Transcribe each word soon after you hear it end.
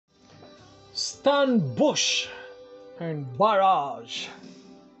STAN BUSH and BARRAGE.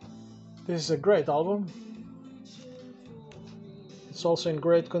 This is a great album. It's also in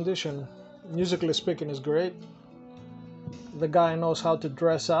great condition. Musically speaking, is great. The guy knows how to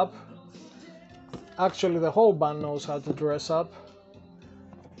dress up. Actually, the whole band knows how to dress up.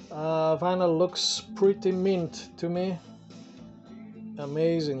 Vinyl looks pretty mint to me.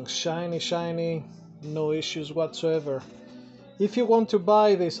 Amazing, shiny, no issues whatsoever. If you want to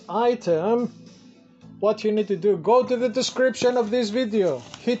buy this item, what you need to do, go to the description of this video,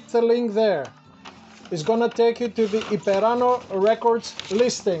 hit the link there. It's gonna take you to the Iperano Records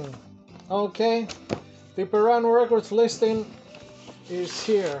listing. Okay, the Iperano Records listing is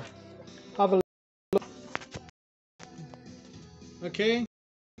here. Have a look. Okay,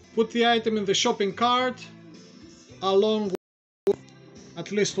 put the item in the shopping cart along with at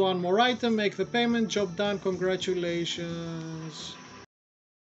least one more item, make the payment, job done, congratulations.